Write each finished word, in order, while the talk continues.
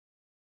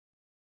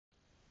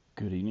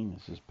Good evening.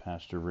 This is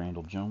Pastor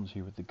Randall Jones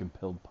here with the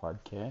Compelled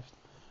Podcast.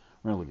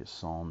 We're going to look at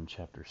Psalm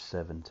chapter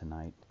 7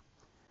 tonight.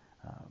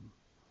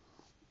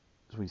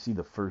 As we see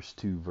the first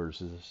two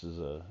verses, this is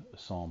a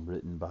psalm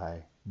written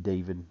by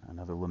David,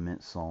 another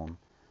lament psalm.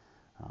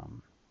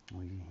 Um,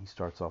 he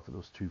starts off with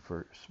those two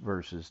first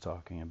verses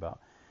talking about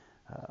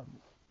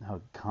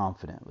how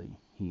confidently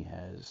he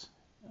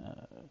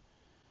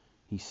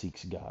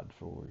seeks God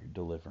for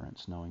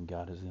deliverance, knowing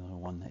God is the only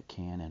one that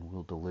can and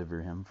will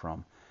deliver him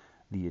from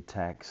the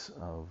attacks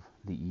of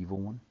the evil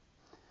one,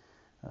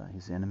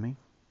 his enemy.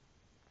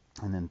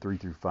 And then 3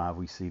 through 5,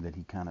 we see that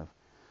he kind of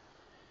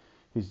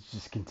is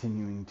just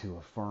continuing to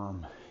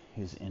affirm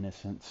his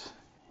innocence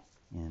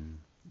in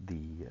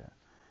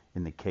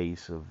the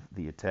case of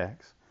the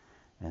attacks.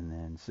 And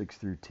then 6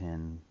 through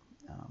 10,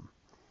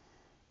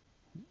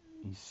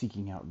 he's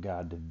seeking out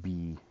God to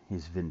be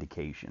his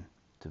vindication,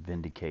 to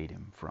vindicate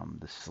him from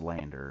the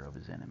slander of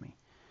his enemy.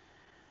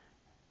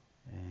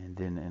 And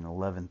then in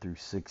 11 through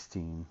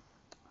 16,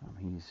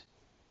 he's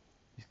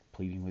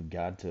pleading with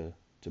God to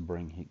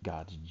bring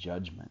God's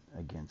judgment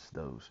against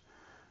those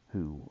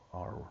who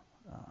are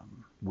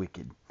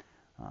wicked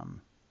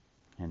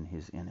in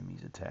his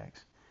enemy's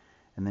attacks.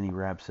 And then he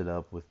wraps it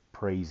up with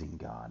praising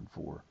God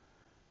for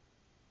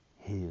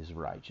his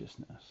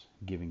righteousness,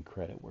 giving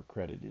credit where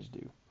credit is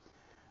due.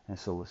 And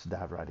so let's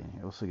dive right in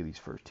here. Let's look at these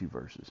first two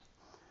verses.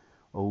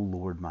 O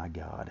Lord my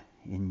God,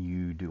 in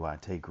you do I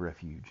take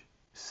refuge.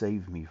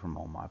 Save me from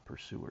all my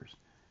pursuers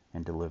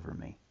and deliver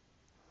me.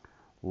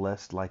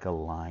 Lest like a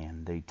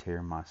lion they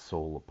tear my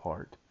soul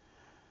apart,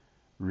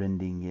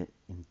 rending it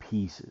in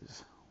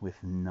pieces with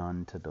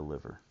none to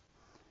deliver.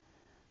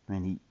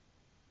 Man,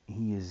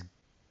 he is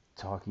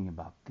talking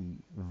about the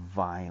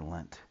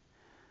violent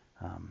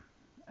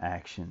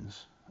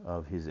actions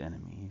of his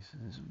enemies.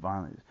 His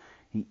violence.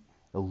 He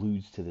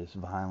alludes to this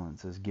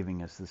violence as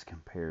giving us this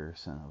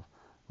comparison of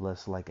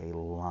lest like a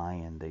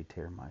lion they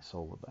tear my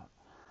soul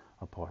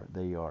apart.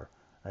 They are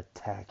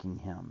attacking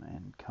him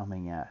and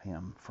coming at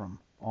him from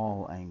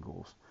all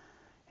angles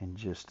and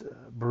just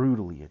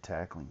brutally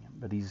attacking him.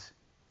 But he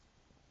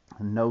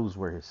knows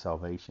where his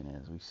salvation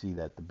is. We see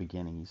that at the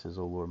beginning. He says,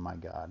 O Lord my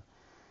God,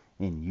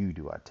 in you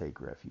do I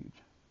take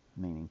refuge.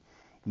 Meaning,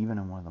 even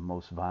in one of the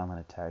most violent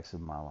attacks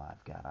of my life,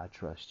 God, I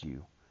trust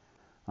you.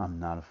 I'm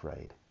not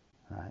afraid.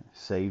 Right?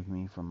 Save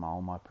me from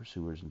all my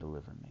pursuers and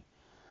deliver me.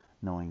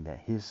 Knowing that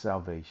his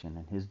salvation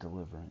and his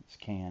deliverance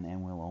can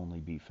and will only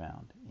be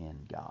found in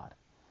God.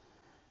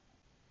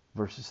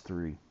 Verses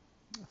 3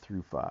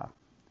 through 5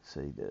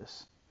 say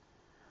this.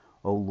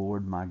 O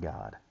Lord my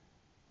God,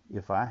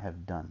 if I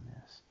have done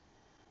this,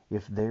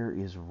 if there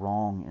is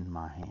wrong in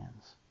my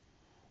hands,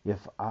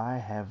 if I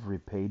have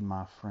repaid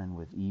my friend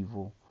with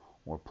evil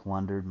or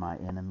plundered my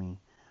enemy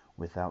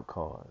without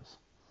cause,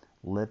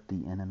 let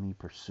the enemy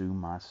pursue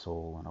my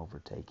soul and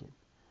overtake it,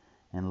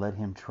 and let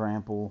him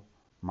trample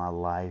my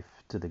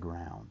life to the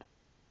ground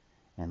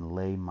and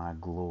lay my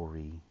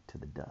glory to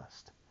the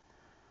dust.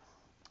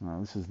 Now,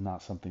 this is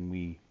not something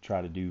we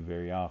try to do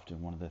very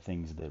often. One of the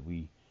things that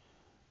we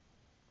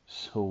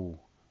so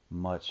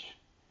much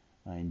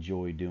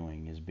enjoy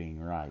doing is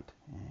being right.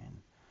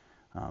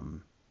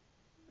 And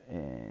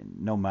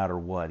no matter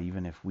what,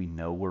 even if we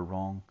know we're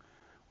wrong,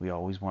 we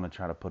always want to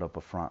try to put up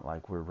a front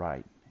like we're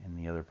right and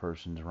the other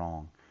person's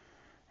wrong.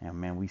 And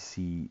man, we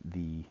see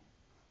the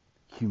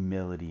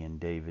humility in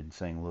David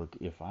saying, look,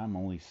 if I'm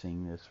only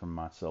seeing this from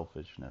my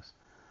selfishness,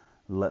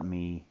 let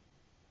me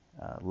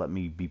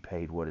be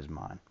paid what is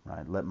mine,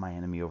 right? Let my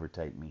enemy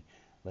overtake me.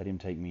 Let him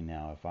take me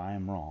now. If I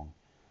am wrong,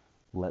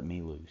 let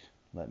me lose.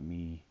 Let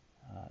me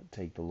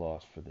take the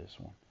loss for this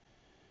one.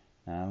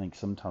 And I think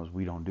sometimes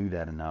we don't do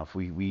that enough.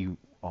 We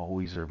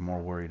always are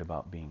more worried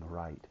about being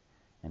right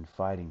and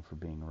fighting for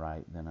being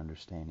right than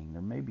understanding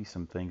there may be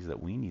some things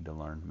that we need to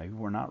learn. Maybe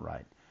we're not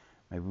right.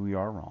 Maybe we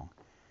are wrong.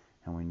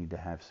 And we need to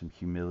have some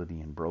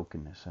humility and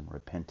brokenness and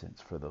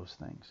repentance for those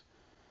things.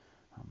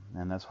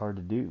 And that's hard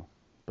to do.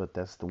 But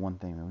that's the one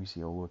thing that we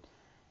see, oh Lord,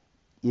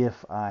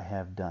 if I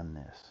have done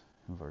this,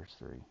 in verse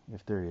 3,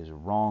 if there is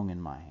wrong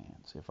in my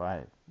hands, if I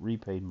have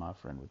repaid my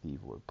friend with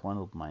evil or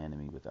plundered my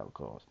enemy without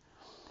cause,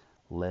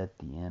 let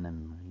the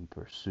enemy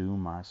pursue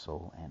my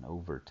soul and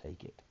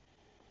overtake it.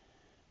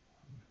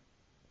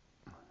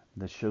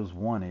 That shows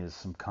one is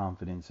some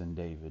confidence in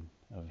David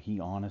of he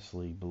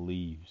honestly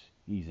believes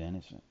he's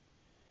innocent.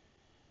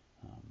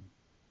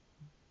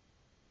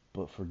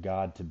 But for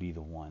God to be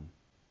the one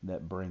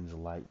that brings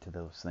light to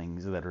those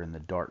things that are in the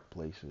dark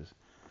places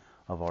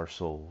of our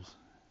souls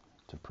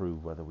to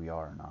prove whether we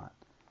are or not.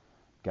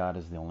 God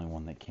is the only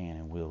one that can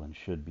and will and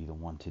should be the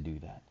one to do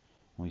that.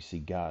 And we see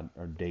God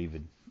or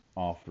David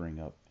offering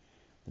up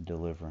the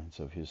deliverance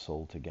of his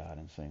soul to God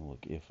and saying,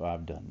 look, if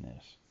I've done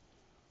this,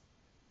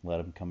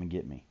 let him come and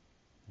get me.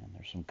 And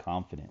there's some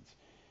confidence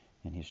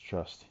in his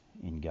trust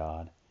in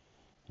God.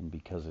 And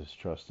because of his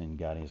trust in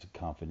God, he has a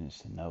confidence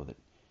to know that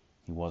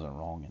he wasn't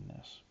wrong in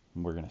this.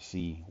 And we're going to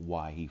see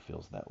why he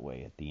feels that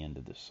way at the end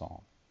of this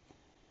psalm.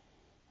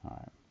 All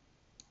right.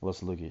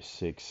 Let's look at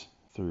 6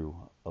 through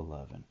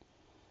 11.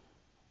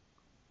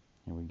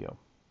 Here we go.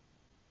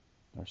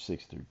 or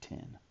 6 through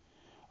 10.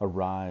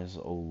 Arise,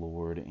 O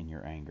Lord, in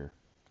your anger.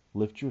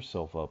 Lift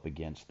yourself up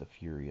against the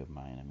fury of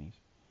my enemies.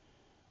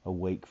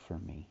 Awake for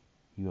me.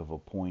 You have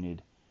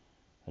appointed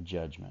a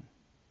judgment.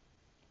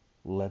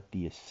 Let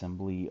the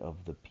assembly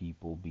of the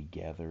people be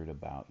gathered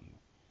about you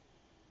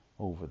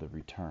over the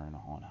return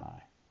on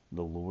high.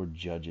 The Lord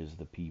judges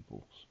the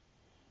peoples.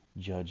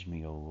 Judge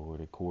me, O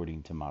Lord,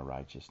 according to my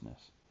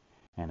righteousness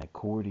and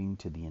according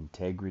to the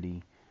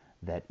integrity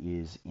that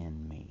is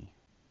in me.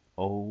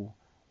 O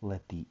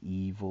let the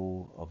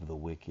evil of the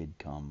wicked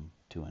come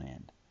to an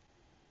end,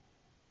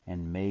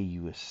 and may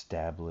you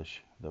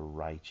establish the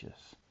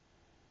righteous.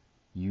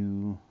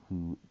 You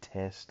who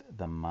test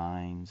the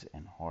minds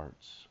and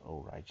hearts,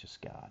 O righteous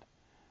God.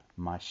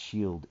 My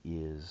shield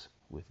is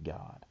with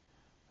God,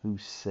 who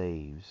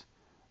saves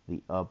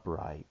the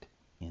upright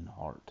in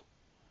heart.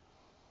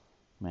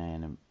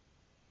 Man,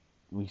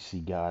 we see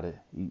God,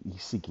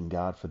 he's seeking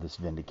God for this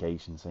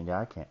vindication, saying,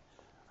 I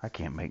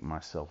can't make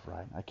myself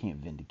right. I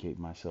can't vindicate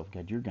myself.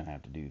 God, you're going to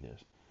have to do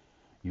this.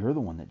 You're the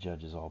one that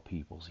judges all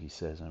peoples, he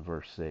says in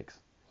verse 6.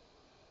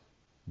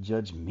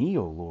 Judge me,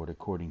 O Lord,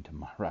 according to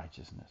my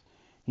righteousness.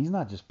 He's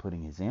not just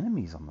putting his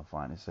enemies on the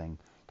fine. He's saying,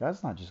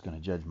 God's not just going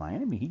to judge my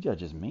enemy. He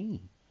judges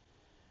me.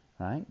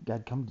 Right?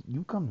 God,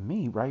 you come to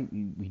me, right?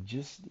 You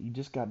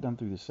just got done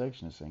through this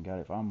section of saying, God,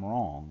 if I'm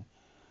wrong,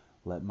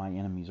 let my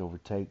enemies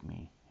overtake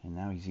me. And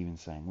now he's even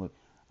saying, look,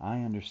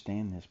 I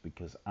understand this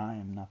because I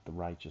am not the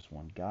righteous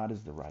one. God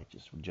is the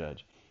righteous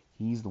judge.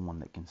 He's the one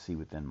that can see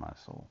within my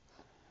soul.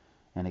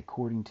 And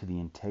according to the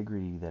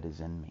integrity that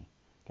is in me,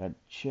 God,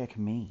 check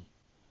me.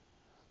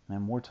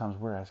 Man, more times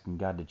we're asking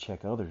God to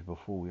check others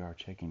before we are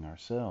checking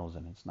ourselves.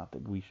 And it's not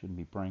that we shouldn't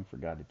be praying for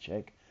God to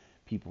check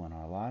people in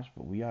our lives,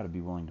 but we ought to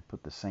be willing to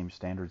put the same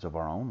standards of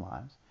our own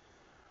lives.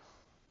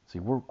 See,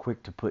 we're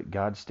quick to put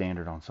God's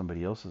standard on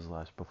somebody else's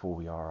lives before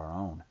we are our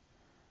own.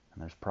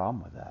 And there's a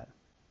problem with that.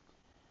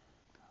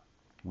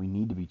 We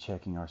need to be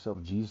checking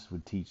ourselves. Jesus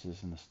would teach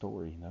this in the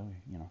story.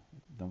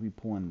 Don't be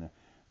pulling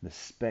the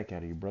speck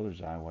out of your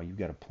brother's eye while you've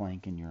got a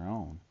plank in your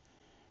own.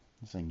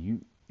 He's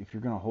saying, if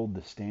you're going to hold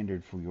the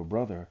standard for your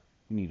brother,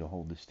 you need to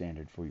hold the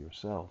standard for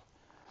yourself.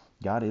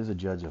 God is a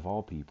judge of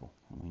all people,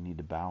 and we need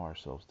to bow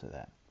ourselves to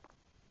that.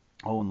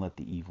 Oh, and let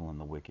the evil and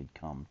the wicked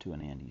come to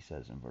an end, he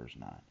says in verse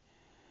 9.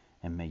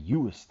 And may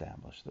you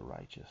establish the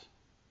righteous.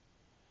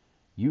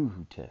 You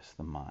who test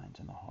the minds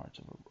and the hearts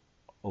of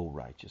O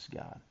righteous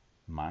God.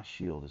 My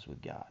shield is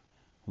with God,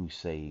 who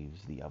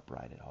saves the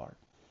upright at heart.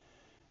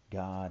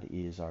 God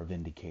is our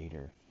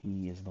vindicator.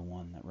 He is the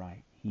one that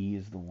right. He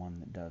is the one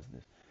that does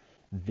this.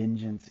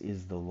 Vengeance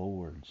is the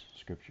Lord's,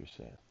 Scripture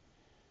says.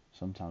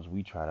 Sometimes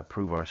we try to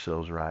prove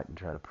ourselves right and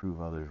try to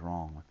prove others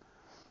wrong.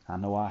 I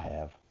know I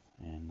have.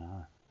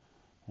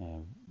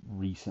 And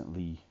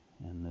recently,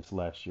 in this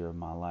last year of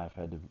my life,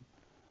 had to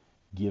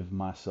give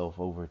myself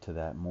over to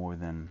that more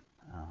than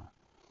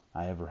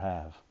I ever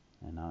have.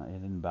 And it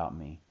isn't about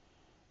me.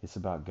 It's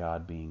about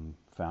God being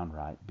found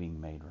right, being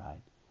made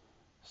right.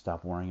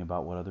 Stop worrying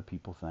about what other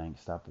people think.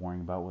 Stop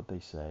worrying about what they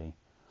say.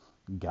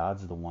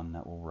 God's the one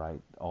that will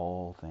right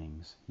all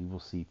things. He will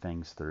see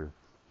things through.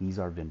 He's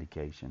our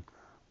vindication.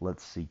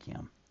 Let's seek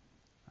him.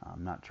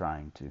 I'm not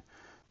trying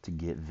to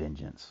get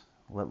vengeance.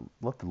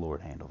 Let the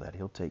Lord handle that.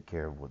 He'll take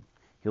care of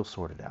he'll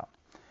sort it out.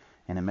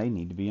 And it may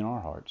need to be in our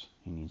hearts.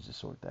 He needs to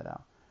sort that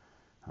out.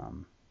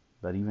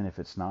 But even if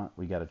it's not,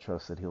 we got to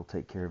trust that he'll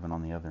take care of it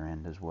on the other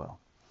end as well.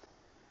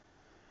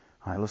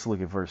 All right, let's look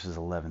at verses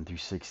 11 through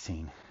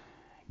 16.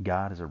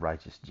 God is a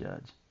righteous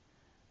judge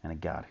and a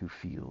God who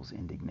feels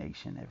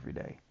indignation every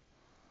day.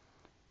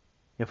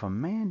 If a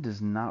man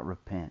does not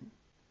repent,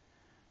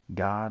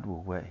 God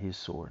will whet his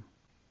sword.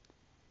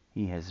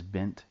 He has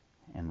bent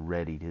and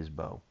readied his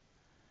bow.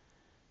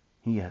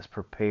 He has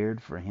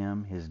prepared for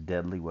him his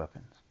deadly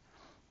weapons,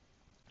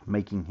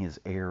 making his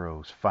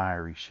arrows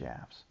fiery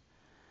shafts.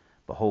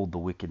 Behold, the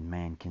wicked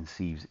man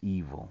conceives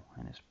evil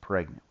and is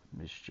pregnant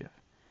with mischief,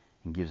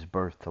 and gives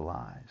birth to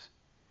lies.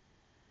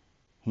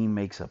 He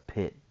makes a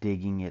pit,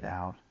 digging it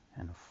out,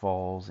 and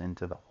falls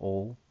into the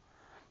hole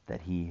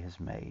that he has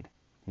made.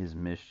 His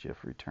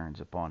mischief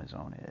returns upon his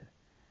own head,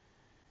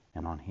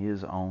 and on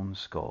his own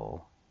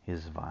skull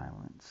his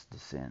violence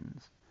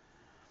descends.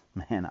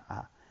 Man,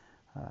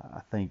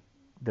 I think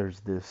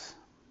there's this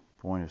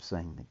point of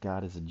saying that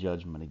God is a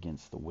judgment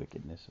against the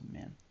wickedness of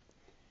men.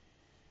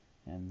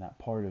 And that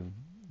part of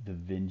the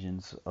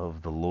vengeance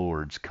of the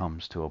Lord's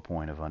comes to a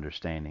point of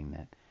understanding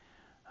that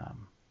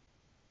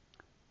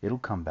it'll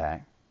come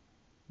back.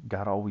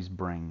 God always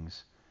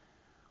brings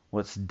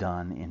what's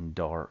done in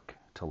dark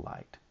to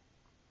light.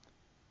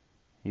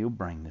 He'll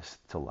bring this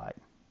to light.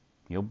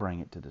 He'll bring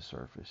it to the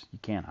surface. You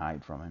can't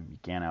hide from him. You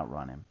can't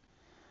outrun him,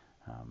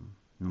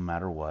 no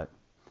matter what.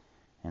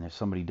 And if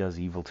somebody does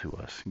evil to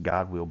us,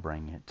 God will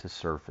bring it to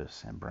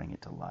surface and bring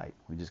it to light.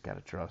 We just got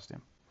to trust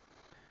him.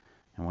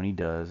 And when he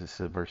does, it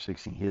says, verse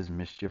 16, his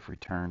mischief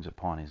returns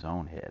upon his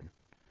own head,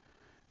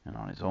 and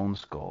on his own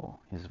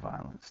skull his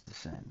violence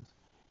descends.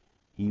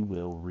 He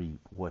will reap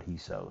what he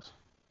sows.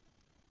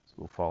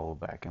 We'll follow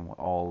back in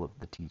all of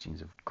the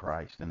teachings of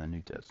Christ in the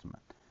New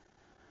Testament.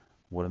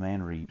 What a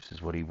man reaps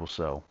is what he will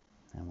sow,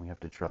 and we have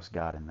to trust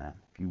God in that.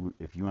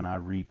 If you and I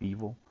reap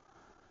evil,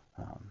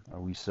 or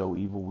we sow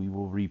evil, we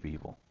will reap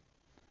evil.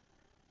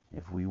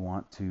 If we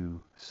want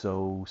to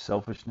sow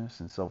selfishness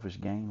and selfish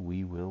gain,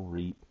 we will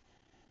reap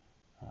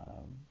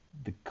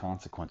the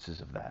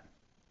consequences of that,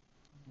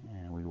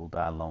 and we will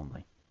die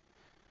lonely.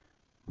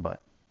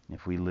 But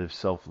if we live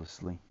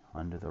selflessly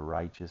under the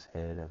righteous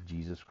head of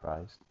Jesus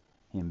Christ,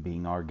 Him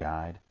being our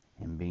guide,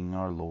 Him being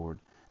our Lord,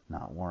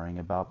 not worrying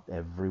about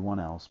everyone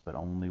else, but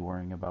only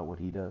worrying about what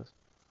He does,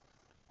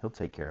 He'll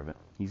take care of it.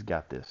 He's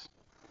got this.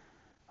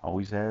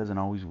 Always has and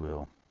always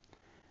will.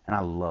 And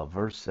I love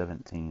verse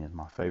 17 is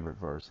my favorite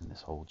verse in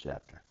this whole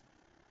chapter.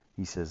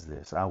 He says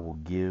this, I will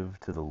give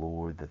to the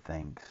Lord the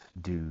thanks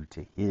due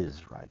to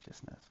His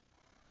righteousness,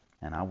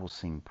 and I will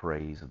sing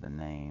praise of the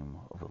name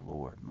of the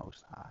Lord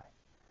Most High.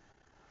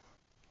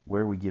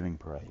 Where are we giving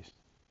praise?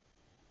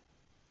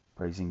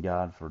 Praising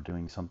God for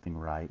doing something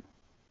right.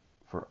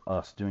 For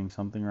us doing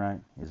something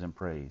right isn't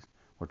praise.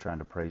 We're trying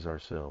to praise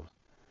ourselves.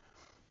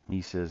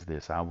 He says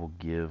this, I will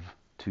give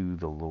to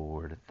the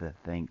Lord the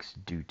thanks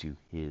due to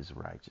His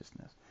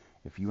righteousness.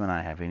 If you and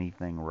I have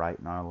anything right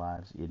in our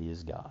lives, it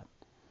is God.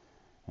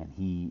 And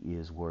He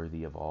is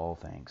worthy of all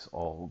thanks,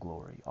 all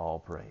glory, all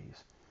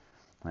praise.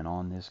 And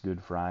on this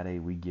Good Friday,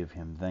 we give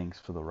Him thanks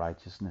for the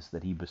righteousness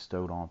that He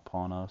bestowed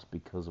upon us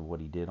because of what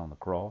He did on the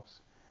cross.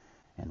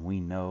 And we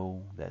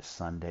know that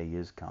Sunday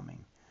is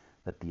coming,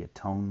 that the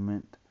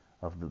atonement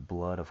of the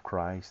blood of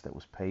Christ that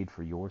was paid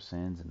for your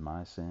sins and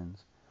my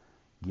sins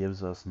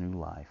gives us new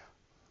life.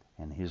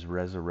 And His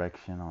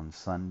resurrection on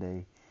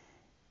Sunday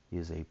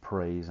is a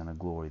praise and a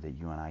glory that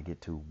you and I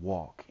get to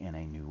walk in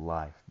a new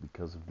life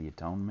because of the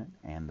atonement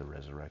and the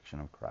resurrection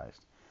of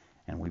Christ.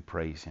 And we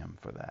praise Him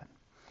for that.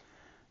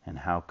 And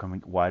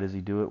why does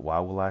He do it? Why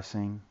will I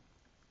sing?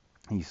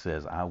 He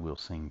says, I will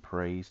sing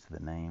praise to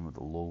the name of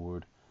the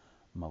Lord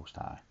Most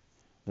High.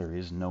 There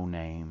is no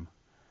name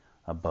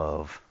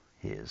above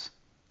His.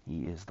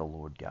 He is the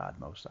Lord God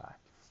Most High.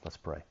 Let's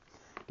pray.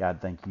 God,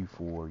 thank You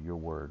for Your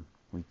word.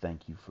 We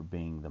thank You for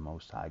being the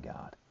Most High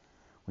God.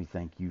 We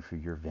thank You for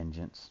Your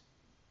vengeance.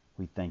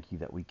 We thank You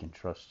that we can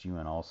trust You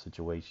in all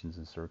situations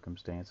and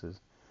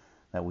circumstances,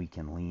 that we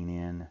can lean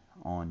in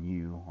on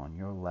You, on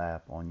Your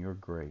lap, on Your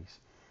grace,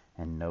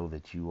 and know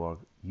that You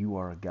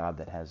are a God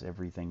that has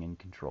everything in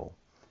control.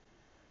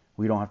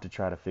 We don't have to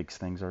try to fix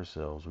things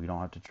ourselves. We don't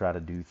have to try to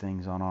do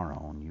things on our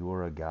own. You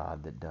are a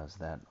God that does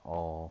that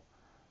all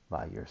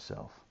by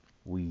Yourself.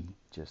 We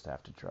just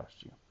have to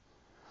trust You.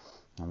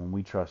 And when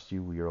we trust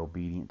You, we are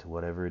obedient to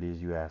whatever it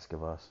is You ask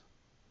of us.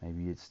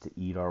 Maybe it's to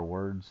eat our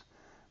words.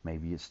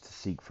 Maybe it's to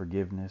seek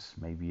forgiveness.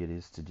 Maybe it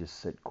is to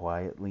just sit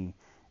quietly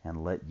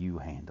and let You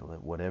handle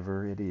it.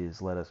 Whatever it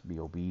is, let us be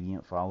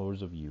obedient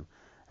followers of You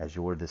as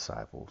Your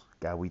disciples.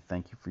 God, we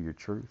thank You for Your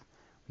truth.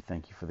 We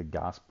thank You for the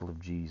gospel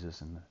of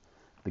Jesus and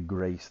the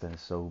grace that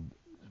is so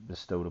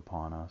bestowed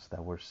upon us,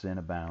 that where sin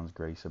abounds,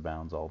 grace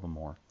abounds all the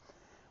more.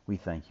 We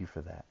thank You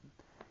for that.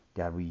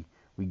 God, we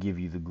give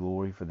You the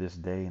glory for this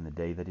day and the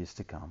day that is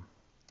to come.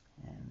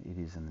 And it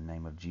is in the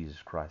name of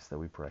Jesus Christ that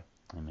we pray.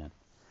 Amen.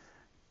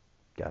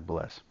 God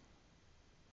bless.